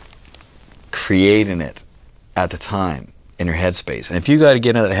about creating it at the time in your headspace. And if you got to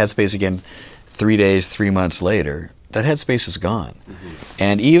get into that headspace again 3 days, 3 months later, that headspace is gone.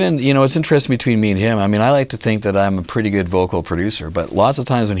 And even, you know, it's interesting between me and him. I mean, I like to think that I'm a pretty good vocal producer, but lots of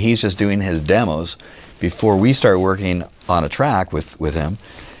times when he's just doing his demos before we start working on a track with him,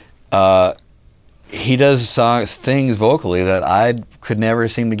 he does things vocally that I could never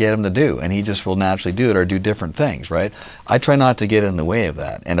seem to get him to do, and he just will naturally do it or do different things, right? I try not to get in the way of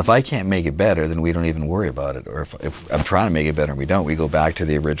that, and if I can't make it better, then we don't even worry about it. Or if I'm trying to make it better and we don't, we go back to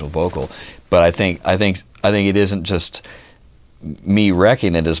the original vocal. But I think it isn't just me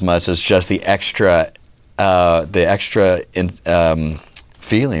wrecking it as much as just the extra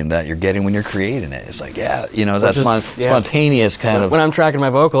feeling that you're getting when you're creating it. It's like, yeah, you know, that's spontaneous kind of. When I'm tracking my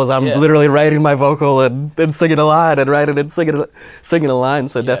vocals, I'm literally writing my vocal and singing a line and writing and singing a line.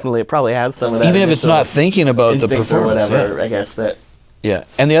 So definitely, it probably has some of that. Even if it's not thinking about the performance, or whatever, I guess that. Yeah,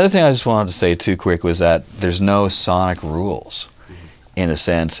 and the other thing I just wanted to say too quick was that there's no sonic rules, in a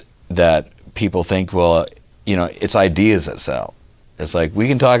sense that people think, well, you know, it's ideas that sell. It's like we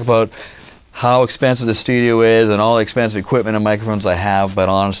can talk about how expensive the studio is and all the expensive equipment and microphones I have, but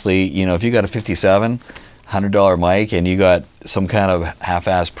honestly, you know, if you got a $57, $100 mic and you got some kind of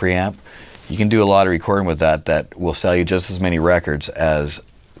half-ass preamp, you can do a lot of recording with that will sell you just as many records as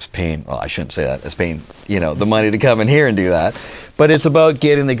paying, well, I shouldn't say that, as paying, you know, the money to come in here and do that. But it's about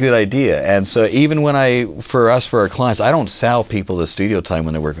getting the good idea. And so even when for our clients, I don't sell people the studio time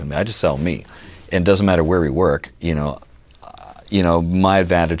when they're working with me. I just sell me. And it doesn't matter where we work, you know, my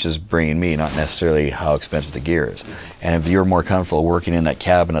advantage is bringing me, not necessarily how expensive the gear is. And if you're more comfortable working in that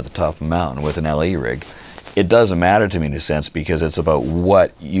cabin at the top of a mountain with an LE rig, it doesn't matter to me in a sense, because it's about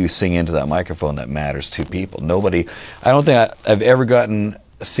what you sing into that microphone that matters to people. I don't think I've ever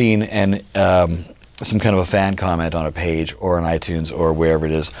seen some kind of a fan comment on a page or on iTunes or wherever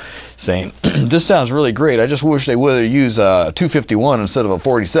it is saying, this sounds really great, I just wish they would use a 251 instead of a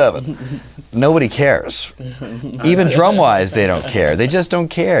 47. Nobody cares. Even drum-wise, they don't care. They just don't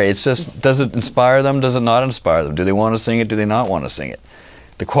care. It's just, does it inspire them? Does it not inspire them? Do they want to sing it? Do they not want to sing it?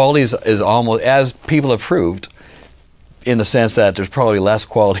 The quality is almost, as people have proved, in the sense that there's probably less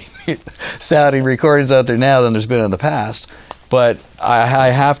quality sounding recordings out there now than there's been in the past. But I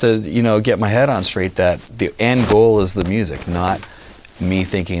have to, you know, get my head on straight that the end goal is the music, not me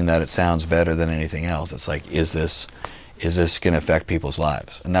thinking that it sounds better than anything else. It's like, is this going to affect people's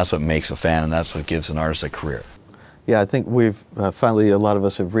lives? And that's what makes a fan, and that's what gives an artist a career. Yeah, I think we've finally, a lot of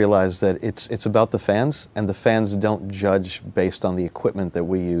us have realized that it's about the fans, and the fans don't judge based on the equipment that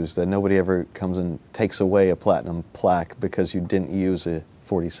we use, that nobody ever comes and takes away a platinum plaque because you didn't use a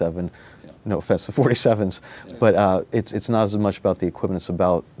 47. No offense to 47s, but it's not as much about the equipment, it's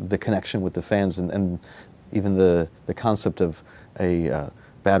about the connection with the fans, and even the concept of a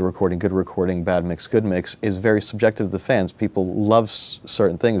bad recording, good recording, bad mix, good mix is very subjective to the fans. People love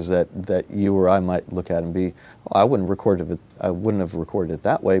certain things that you or I might look at and be, oh, I wouldn't have recorded it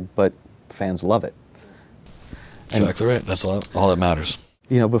that way, but fans love it. Exactly right. That's all that matters.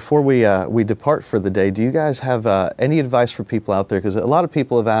 You know, before we depart for the day, do you guys have any advice for people out there? Because a lot of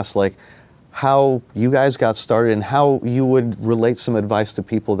people have asked, like, how you guys got started and how you would relate some advice to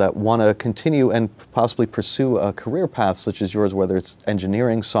people that want to continue and possibly pursue a career path such as yours, whether it's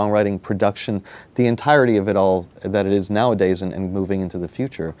engineering, songwriting, production, the entirety of it all that it is nowadays and moving into the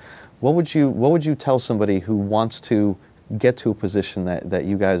future. What would you tell somebody who wants to get to a position that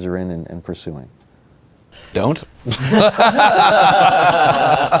you guys are in and pursuing? Don't.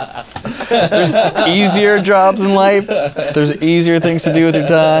 There's easier jobs in life. There's easier things to do with your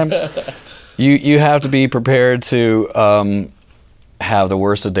time. You have to be prepared to have the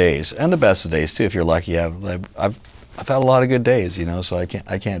worst of days and the best of days too. If you're lucky, I've had a lot of good days, you know, so I can't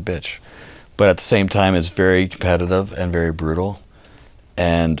bitch. But at the same time, it's very competitive and very brutal.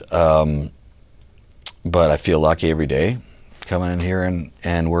 And but I feel lucky every day coming in here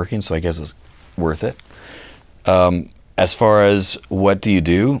and working, so I guess it's worth it. As far as what do you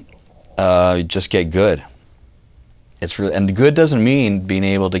do, just get good. It's really, and good doesn't mean being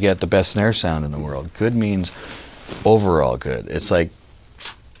able to get the best snare sound in the world. Good means overall good. It's like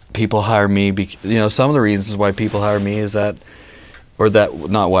people hire me, you know, some of the reasons why people hire me is that, or that,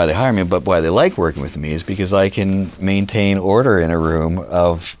 not why they hire me, but why they like working with me is because I can maintain order in a room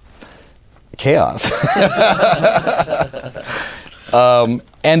of chaos.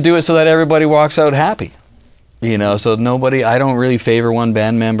 And do it so that everybody walks out happy. You know, so I don't really favor one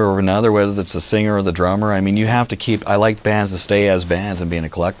band member over another, whether it's the singer or the drummer. I mean, you have to keep, I like bands to stay as bands and being a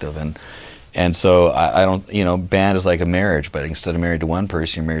collective. And And so I don't, you know, band is like a marriage, but instead of married to one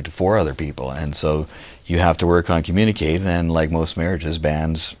person, you're married to 4 other people. And so you have to work on communicating, and like most marriages,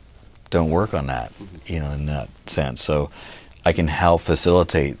 bands don't work on that, you know, in that sense. So I can help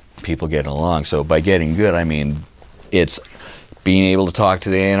facilitate people getting along. So by getting good, I mean, it's being able to talk to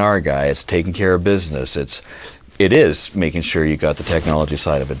the A&R guy, it's taking care of business, it is making sure you got the technology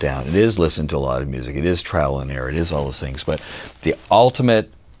side of it down. It is listening to a lot of music. It is trial and error. It is all those things. But the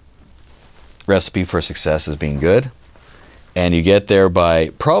ultimate recipe for success is being good. And you get there by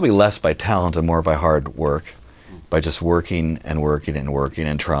probably less by talent and more by hard work, by just working and working and working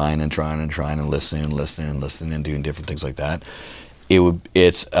and trying and trying and trying and listening and listening and listening and doing different things like that.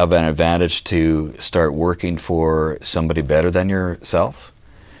 It's of an advantage to start working for somebody better than yourself.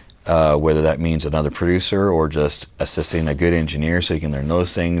 Whether that means another producer or just assisting a good engineer so you can learn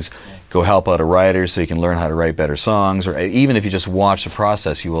those things, go help out a writer so you can learn how to write better songs, or even if you just watch the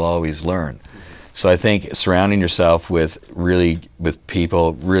process, you will always learn. So I think surrounding yourself with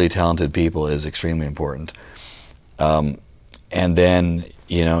people, really talented people, is extremely important. And then,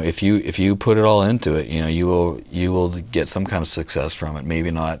 you know, if you put it all into it, you know, you will get some kind of success from it.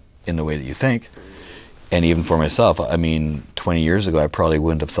 Maybe not in the way that you think. And even for myself, I mean, 20 years ago, I probably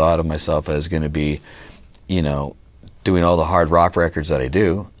wouldn't have thought of myself as going to be, you know, doing all the hard rock records that I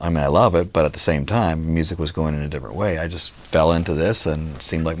do. I mean, I love it, but at the same time, music was going in a different way. I just fell into this and it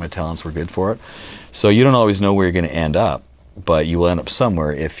seemed like my talents were good for it. So you don't always know where you're going to end up, but you will end up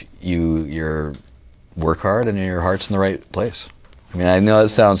somewhere if you work hard and your heart's in the right place. I mean, I know that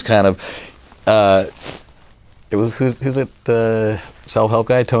sounds kind of, who's it? The self-help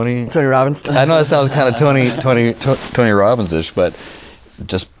guy, Tony Robbins. I know that sounds kind of Tony Robbins-ish, but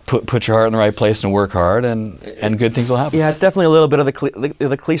just put your heart in the right place and work hard, and good things will happen. Yeah, it's definitely a little bit of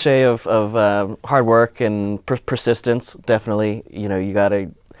the cliche of hard work and persistence. Definitely, you know, you gotta.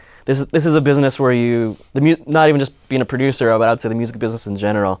 This is a business where not even just being a producer, but I'd say the music business in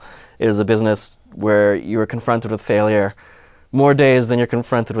general is a business where you are confronted with failure more days than you're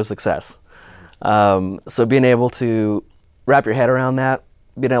confronted with success. So being able to wrap your head around that,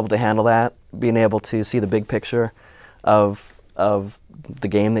 being able to handle that, being able to see the big picture of the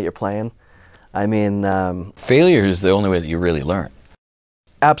game that you're playing. I mean, failure is the only way that you really learn.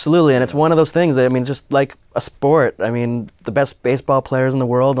 Absolutely, and it's one of those things that, I mean, just like a sport. I mean, the best baseball players in the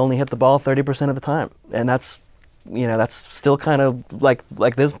world only hit the ball 30% of the time, and that's, you know, that's still kind of like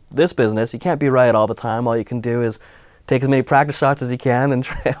this business. You can't be right all the time. All you can do is take as many practice shots as you can, and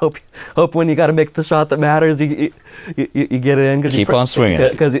try, hope when you got to make the shot that matters, you get it in. Keep on swinging.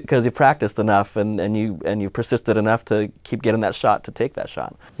 Because you practiced enough, and you've persisted enough to keep getting that shot, to take that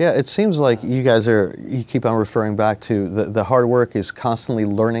shot. Yeah, it seems like you guys you keep on referring back to the hard work is constantly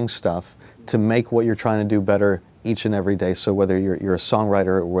learning stuff to make what you're trying to do better each and every day. So whether you're a songwriter,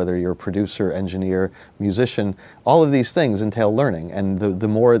 or whether you're a producer, engineer, musician, all of these things entail learning. And the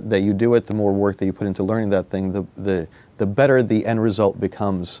more that you do it, the more work that you put into learning that thing, the better the end result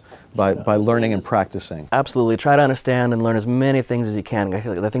becomes by learning and practicing. Absolutely. Try to understand and learn as many things as you can.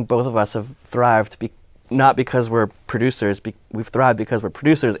 I think both of us have thrived, not because we're producers. We've thrived because we're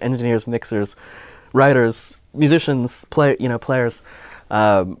producers, engineers, mixers, writers, musicians, players.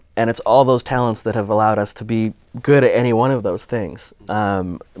 And it's all those talents that have allowed us to be good at any one of those things.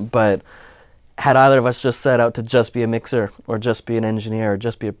 But had either of us just set out to just be a mixer, or just be an engineer, or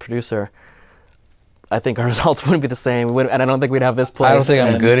just be a producer, I think our results wouldn't be the same. And I don't think we'd have this place. I don't think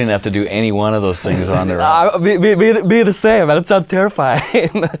I'm good enough to do any one of those things on their own. Be the same. That sounds terrifying.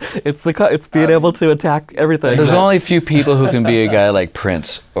 It's being able to attack everything. There's only a few people who can be a guy like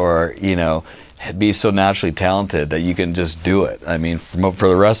Prince, or, you know, be so naturally talented that you can just do it. I mean, for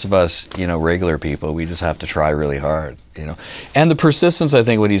the rest of us, you know, regular people, we just have to try really hard, you know. And the persistence, I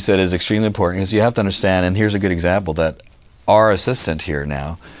think what he said is extremely important, because you have to understand, and here's a good example, that our assistant here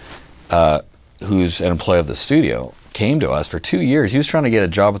now, who's an employee of the studio, came to us for 2 years. He was trying to get a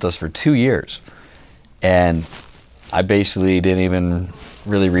job with us for 2 years. And I basically didn't even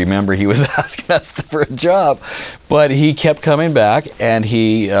really remember he was asking us for a job. But he kept coming back, and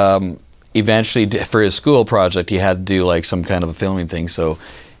he eventually, for his school project, he had to do like some kind of a filming thing. So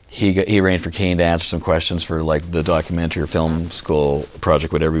he arranged for Kane to answer some questions for like the documentary or film school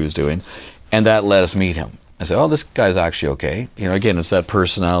project, whatever he was doing. And that let us meet him. I said, oh, this guy's actually okay. You know, again, it's that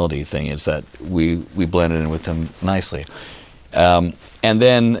personality thing. It's that we blended in with him nicely. And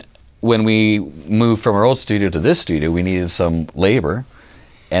then when we moved from our old studio to this studio, we needed some labor.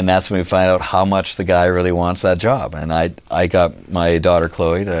 And that's when we find out how much the guy really wants that job. And I got my daughter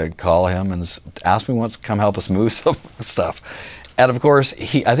Chloe to call him and ask me once to come help us move some stuff. And of course,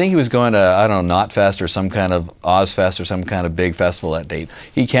 I think he was going to, I don't know, Knotfest or some kind of Ozfest or some kind of big festival that date.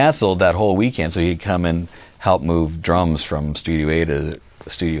 He canceled that whole weekend so he'd come and help move drums from Studio A to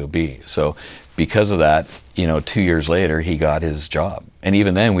Studio B. So because of that, you know, 2 years later, he got his job. And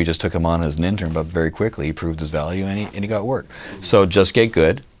even then, we just took him on as an intern, but very quickly he proved his value and he got work. So just get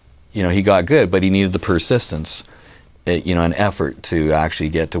good. You know, he got good, but he needed the persistence, you know, an effort to actually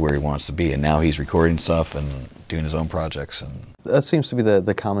get to where he wants to be. And now he's recording stuff and doing his own projects. And that seems to be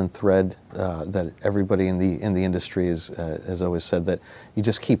the common thread that everybody in the industry has always said, that you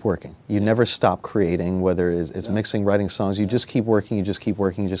just keep working. You never stop creating, whether it's mixing, writing songs. You just keep working, you just keep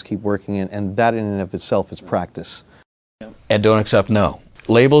working, you just keep working, and that in and of itself is practice. And don't accept no.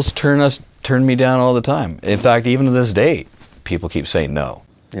 Labels turn me down all the time. In fact, even to this day, people keep saying no.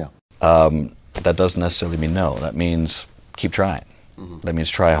 Yeah. That doesn't necessarily mean no. That means keep trying. That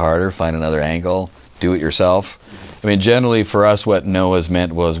means try harder, find another angle, do it yourself. I mean, generally for us, what no has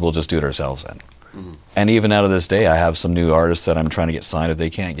meant was we'll just do it ourselves then. And even out of this day, I have some new artists that I'm trying to get signed. If they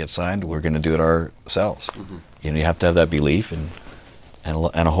can't get signed, we're going to do it ourselves. You know, you have to have that belief and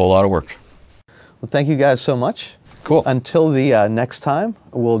a whole lot of work. Well, thank you guys so much. Cool. Until the next time,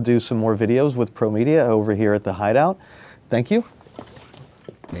 we'll do some more videos with Pro Media over here at the Hideout. Thank you.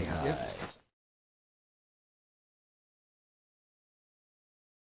 Hi.